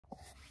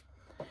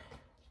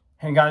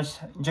Hey guys,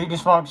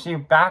 JD's Vlogs here,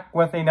 back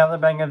with another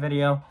banger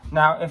video.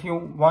 Now, if you're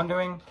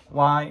wondering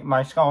why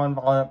my Scarlet and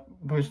Violet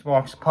booster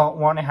box part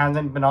 1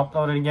 hasn't been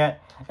uploaded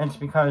yet, it's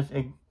because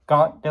it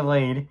got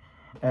delayed,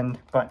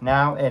 but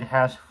now it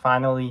has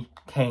finally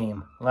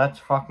came. Let's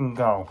fucking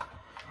go.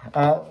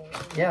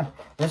 Yeah,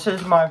 this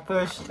is my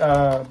first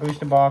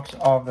booster box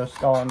of the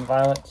Scarlet and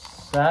Violet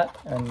set,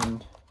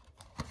 and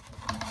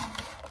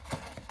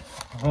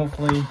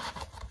hopefully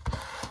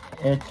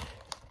it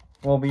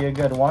will be a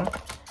good one.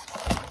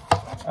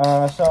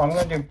 So I'm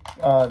going to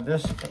do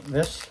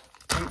this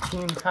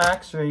 18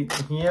 packs right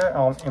here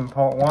in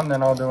part 1,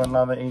 then I'll do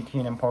another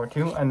 18 in part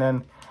 2, and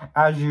then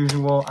as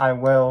usual I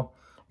will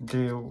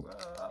do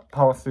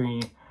part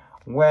 3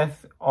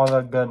 with all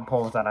the good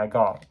pulls that I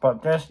got.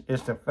 But this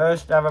is the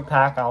first ever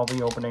pack I'll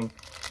be opening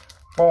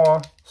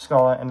for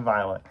Scarlet and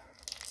Violet.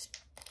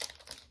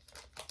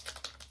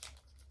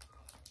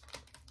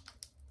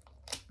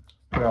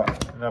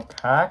 The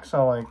packs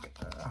are like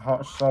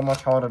so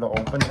much harder to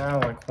open now,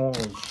 like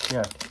holy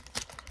shit.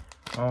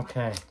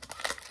 Okay,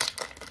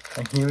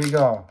 and here we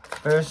go.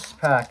 First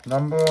pack,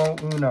 number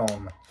uno.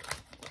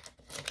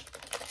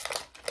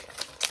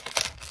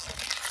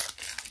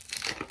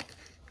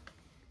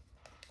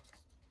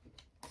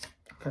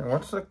 Okay,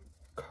 what's the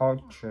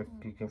card trick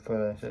you can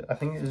for this? I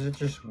think, is it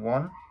just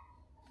one?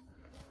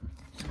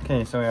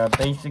 Okay, so we have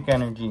basic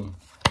energy,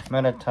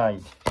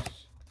 metatite,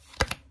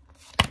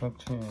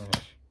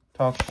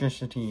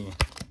 toxicity,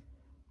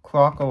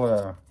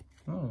 Crocodile,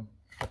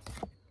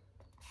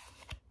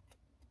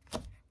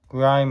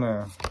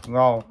 Grimer,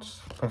 Ralts,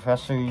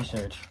 Professor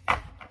Research.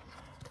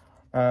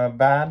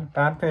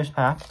 Bad first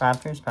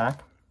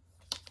pack.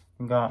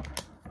 We got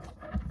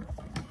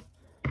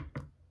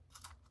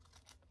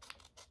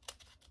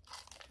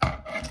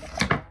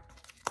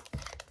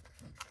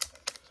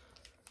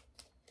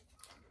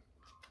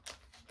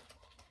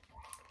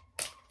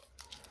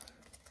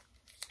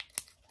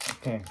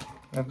okay,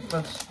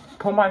 let's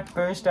pull my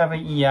first ever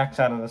EX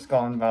out of the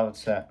Scarlet and Violet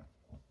set.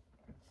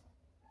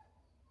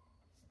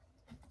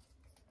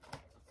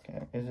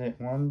 Okay, is it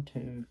 1,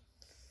 2,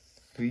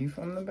 3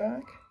 from the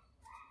back?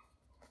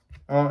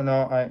 Oh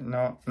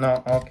no,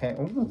 no, okay.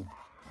 Ooh,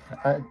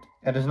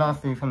 it is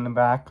not 3 from the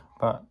back,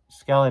 but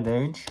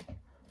Scarlet.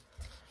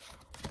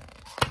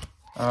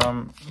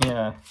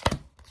 Yeah.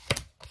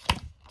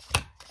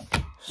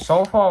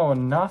 So far,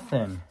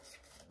 nothing.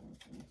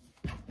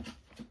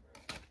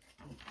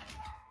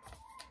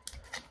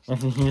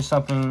 If you hear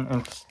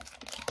something,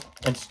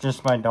 it's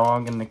just my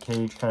dog in the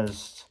cage,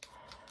 because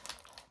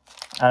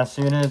as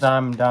soon as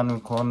I'm done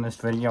recording this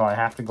video, I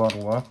have to go to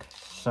work.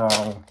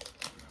 So,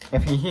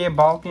 if you hear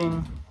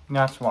barking,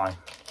 that's why.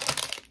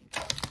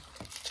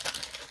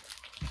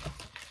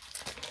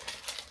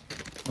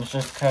 It's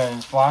just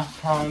because last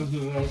time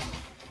he was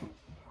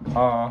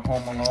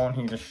home alone,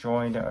 he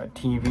destroyed a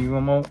TV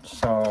remote,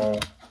 so,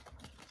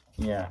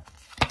 yeah.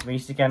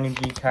 Basic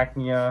Energy,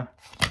 Technia,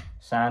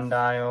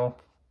 Sandile,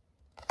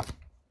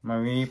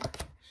 Mareep,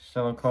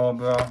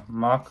 Silicobra,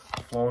 Muck,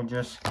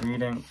 Florges,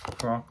 Greedent,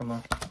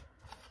 Crocodile.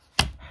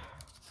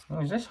 Oh,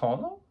 is this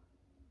hollow?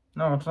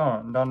 No, it's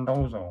not.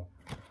 Dondozo.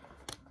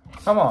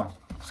 Come on.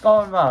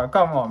 Scarlet and Violet,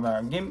 come on,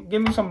 man.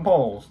 Give me some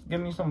pulls. Give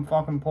me some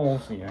fucking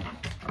pulls here.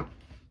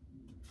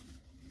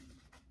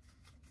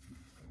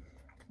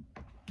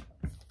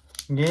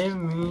 Give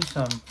me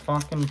some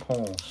fucking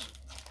pulls.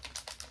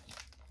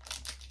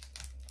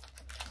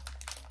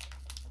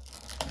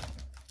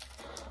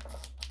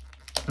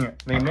 Yeah,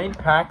 they made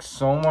packs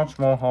so much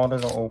more harder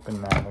to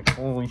open now, like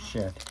holy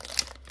shit.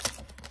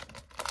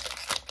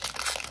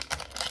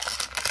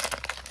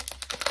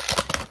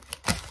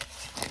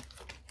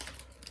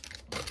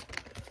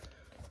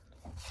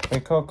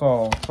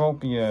 Coco,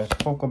 Tropius,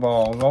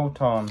 Pokeball,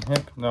 Rotom,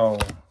 Hypno,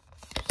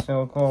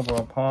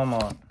 Silicobra,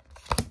 Palmont.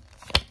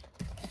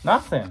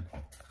 Nothing.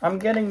 I'm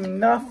getting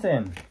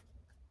nothing.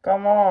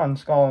 Come on,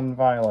 Scarlet and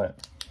Violet.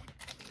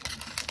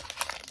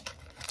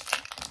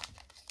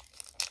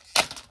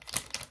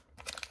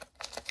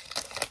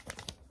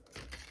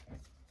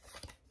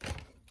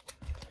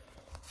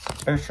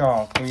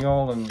 Bischoff,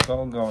 Riolan,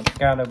 Go-Go,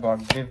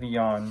 Scatterbug,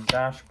 Vivian,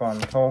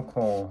 Dashbun,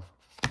 Tokol,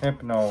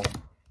 Hypno,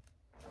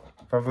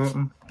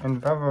 Baboom,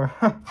 and Bever.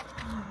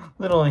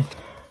 Literally,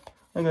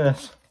 look at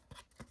this.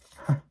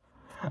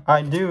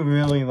 I do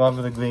really love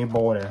the gray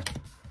border.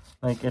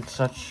 Like, it's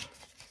such...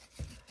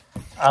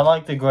 I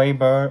like the gray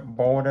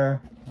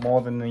border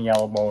more than the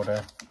yellow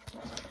border.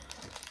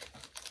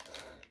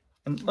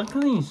 And look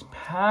at these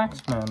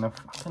packs, man. They're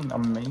fucking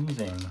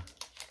amazing.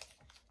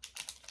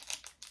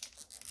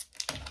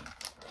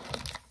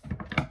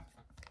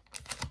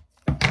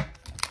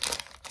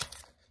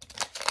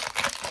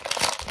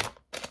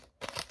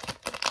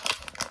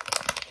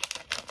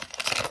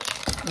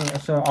 Yeah,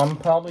 so I'm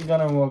probably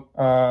gonna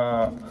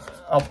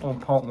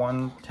upload part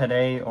 1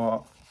 today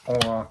or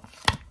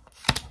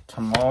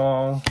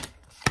tomorrow.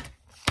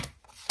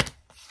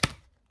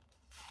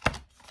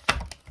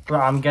 But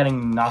I'm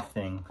getting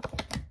nothing.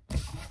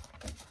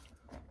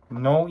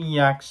 No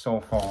EX so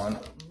far.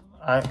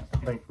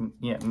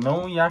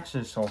 No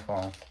EXs so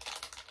far.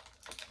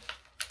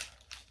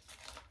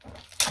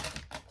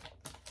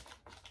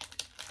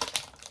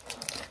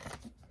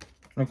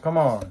 Like, come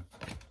on.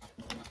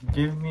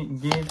 Give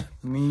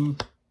me.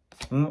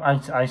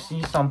 I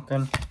see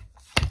something.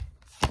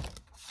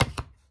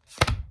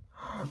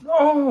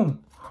 Oh!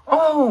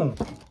 Oh!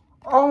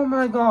 Oh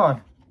my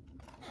god!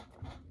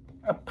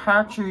 A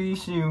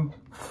Pachirisu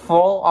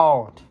full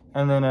out.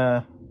 And then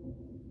a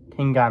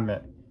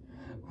Kingambit.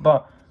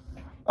 But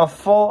a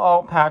full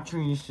out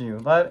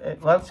Pachirisu.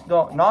 Let's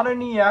go. Not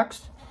an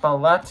EX, but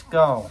let's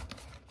go.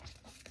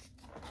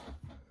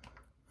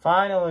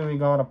 Finally, we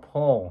got a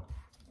pull.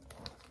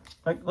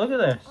 Like, look at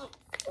this.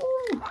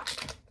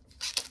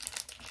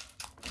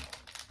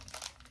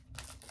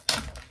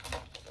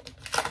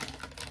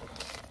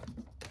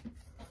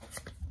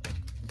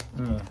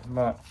 Ooh.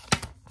 But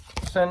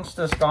since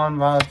the Scarlet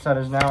Violet set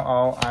is now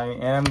out, I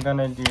am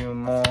gonna do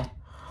more.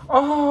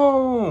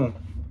 Oh!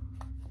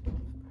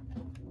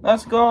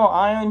 Let's go,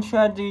 Iron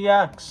Shed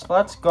DX.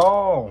 Let's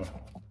go.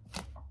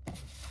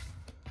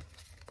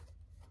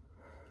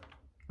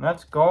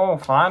 Let's go,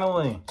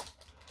 finally.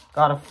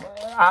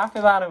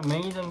 After that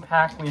amazing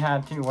pack we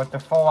had too, with the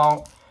full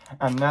out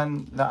and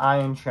then the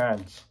Iron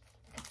Sheds.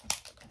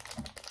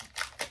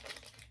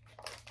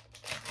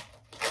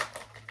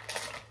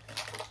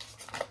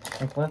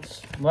 Like,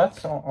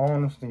 let's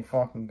honestly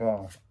fucking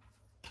go.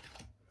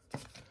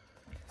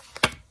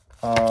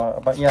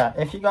 But yeah,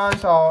 if you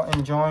guys are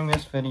enjoying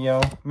this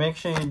video, make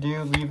sure you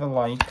do leave a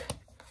like.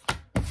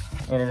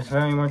 It is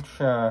very much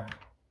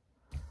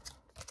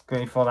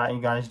grateful that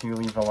you guys do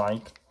leave a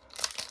like.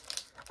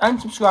 And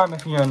subscribe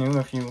if you're new,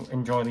 if you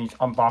enjoy these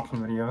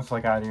unboxing videos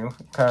like I do.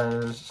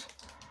 Because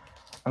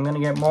I'm going to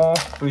get more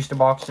booster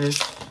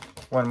boxes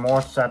when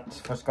more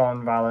sets for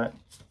Scarlet Violet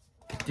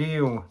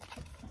do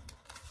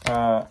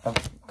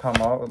come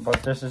out.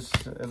 But this is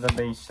the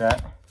base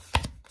set.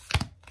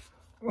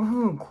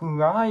 Ooh,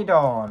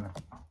 Koraidon.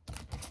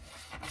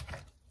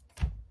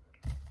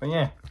 But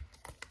yeah.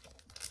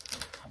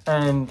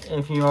 And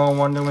if you are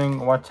wondering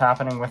what's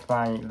happening with the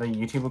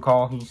YouTuber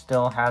call, we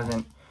still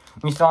haven't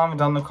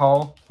done the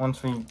call.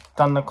 Once we've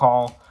done the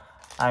call,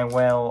 I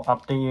will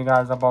update you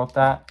guys about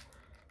that.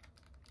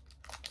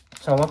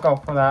 So look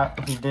out for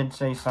that. He did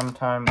say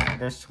sometime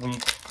this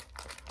week.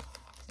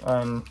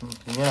 And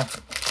yeah.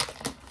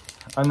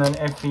 And then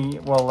if he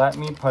will let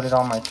me put it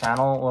on my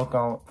channel, look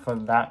out for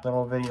that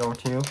little video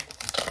too.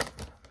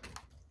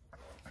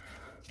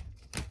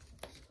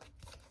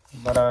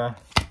 But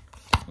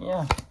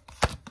yeah.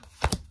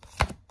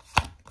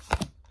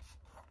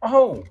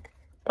 Oh!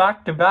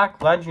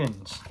 Back-to-back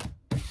legends.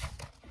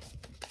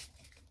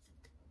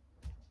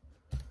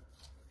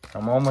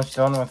 I'm almost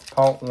done with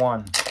part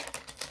 1.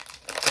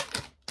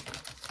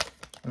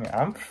 I mean,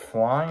 I'm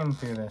flying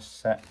through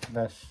this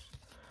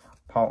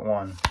part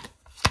 1.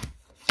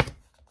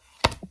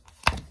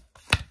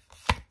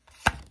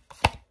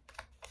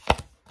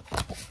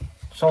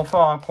 So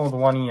far, I pulled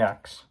 1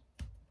 EX.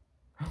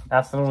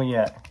 That's literally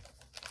it.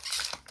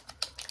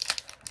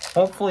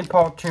 Hopefully,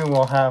 part 2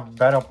 will have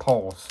better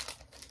pulls.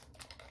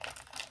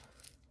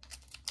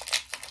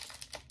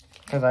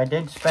 Because I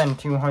did spend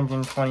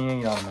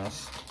 $228 on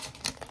this.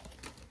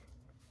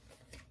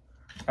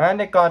 And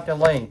it got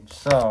delayed,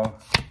 so.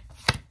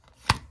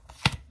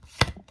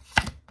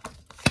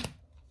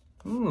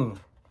 Ooh.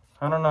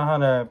 I don't know how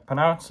to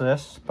pronounce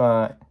this,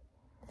 but.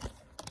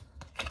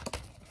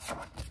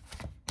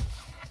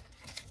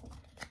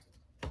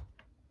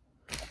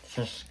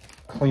 Just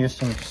clear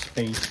some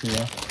space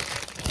here.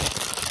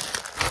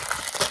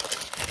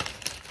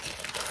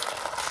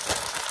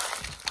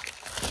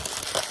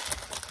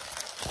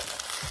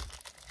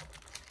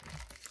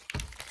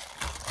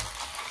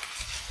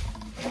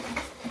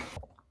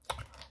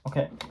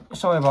 Okay,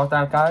 sorry about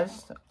that,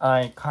 guys.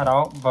 I cut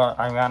out, but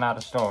I ran out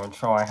of storage,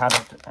 so I had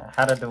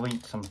to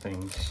delete some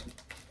things.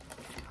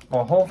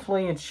 Well,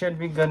 hopefully it should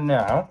be good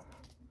now.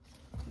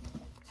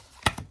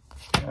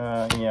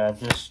 Yeah,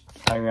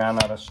 I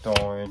ran out of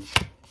storage.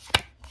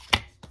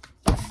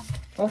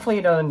 Hopefully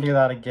it doesn't do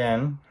that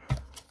again.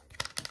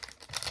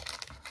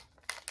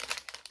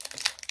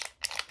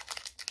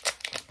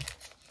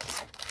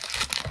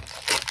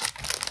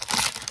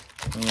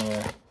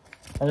 Yeah.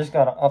 I just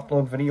gotta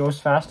upload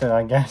videos faster,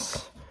 I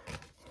guess.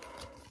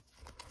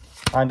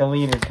 I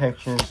deleted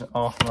pictures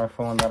off my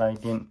phone that I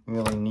didn't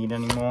really need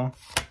anymore.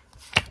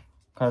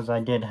 Because I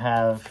did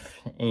have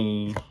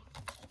a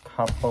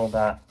couple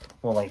that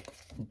were like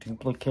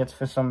duplicates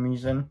for some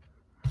reason.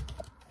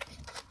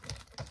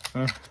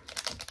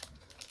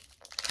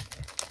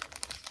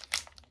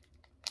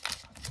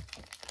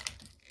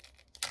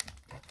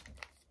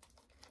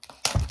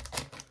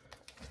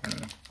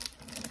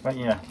 But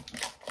yeah.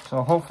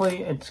 So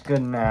hopefully it's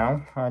good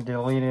now. I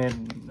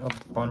deleted a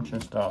bunch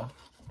of stuff.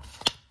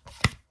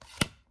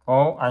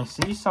 Oh, I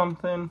see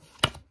something.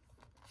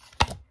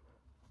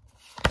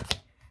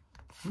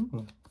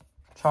 Ooh,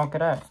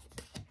 chocolate.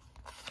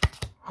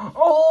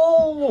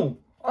 Oh!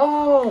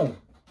 Oh!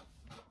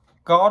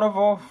 God of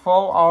War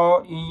Full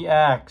Art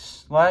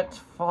EX. Let's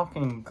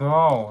fucking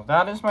go.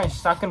 That is my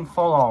second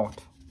full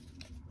art.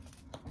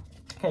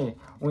 Okay,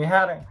 we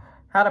had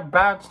a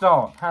bad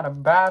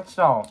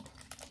start.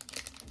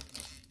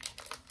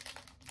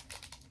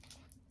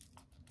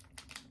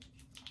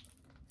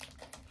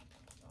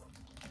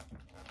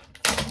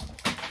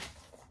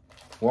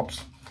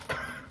 Whoops.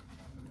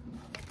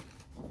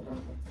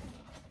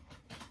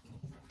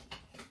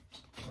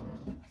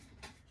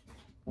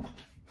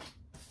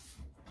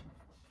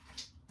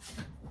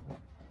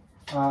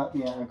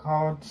 Yeah, the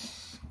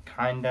cards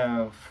kind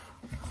of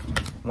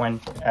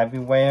went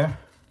everywhere.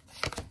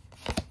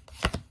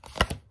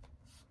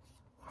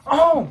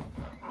 Oh!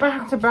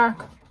 Back to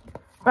back.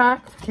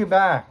 Back to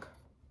back.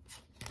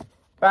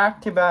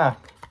 Back to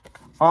back.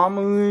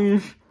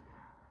 Armories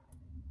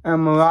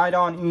and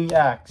Maridon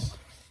EX.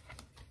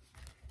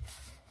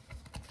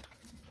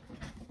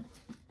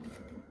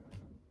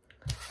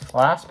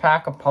 Last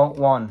pack of part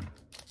 1.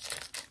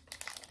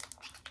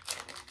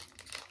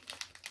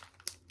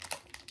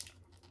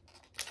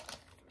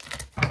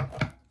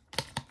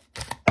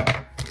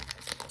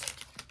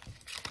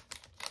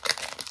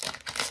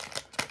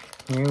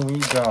 Here we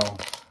go.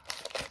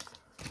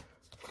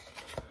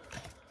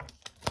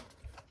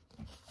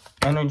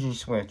 Energy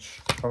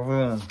Switch,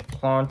 Balloon,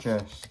 Launcher,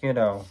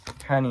 Skiddo,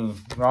 Penny,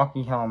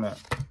 Rocky Helmet,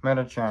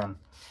 Metachan,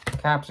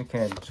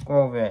 Capsicid,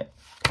 Squirvit,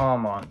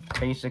 Pokémon,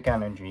 Basic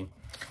Energy.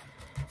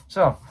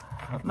 So,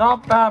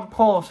 not bad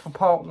pulls for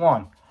part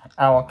 1.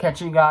 I will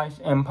catch you guys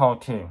in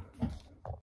part 2.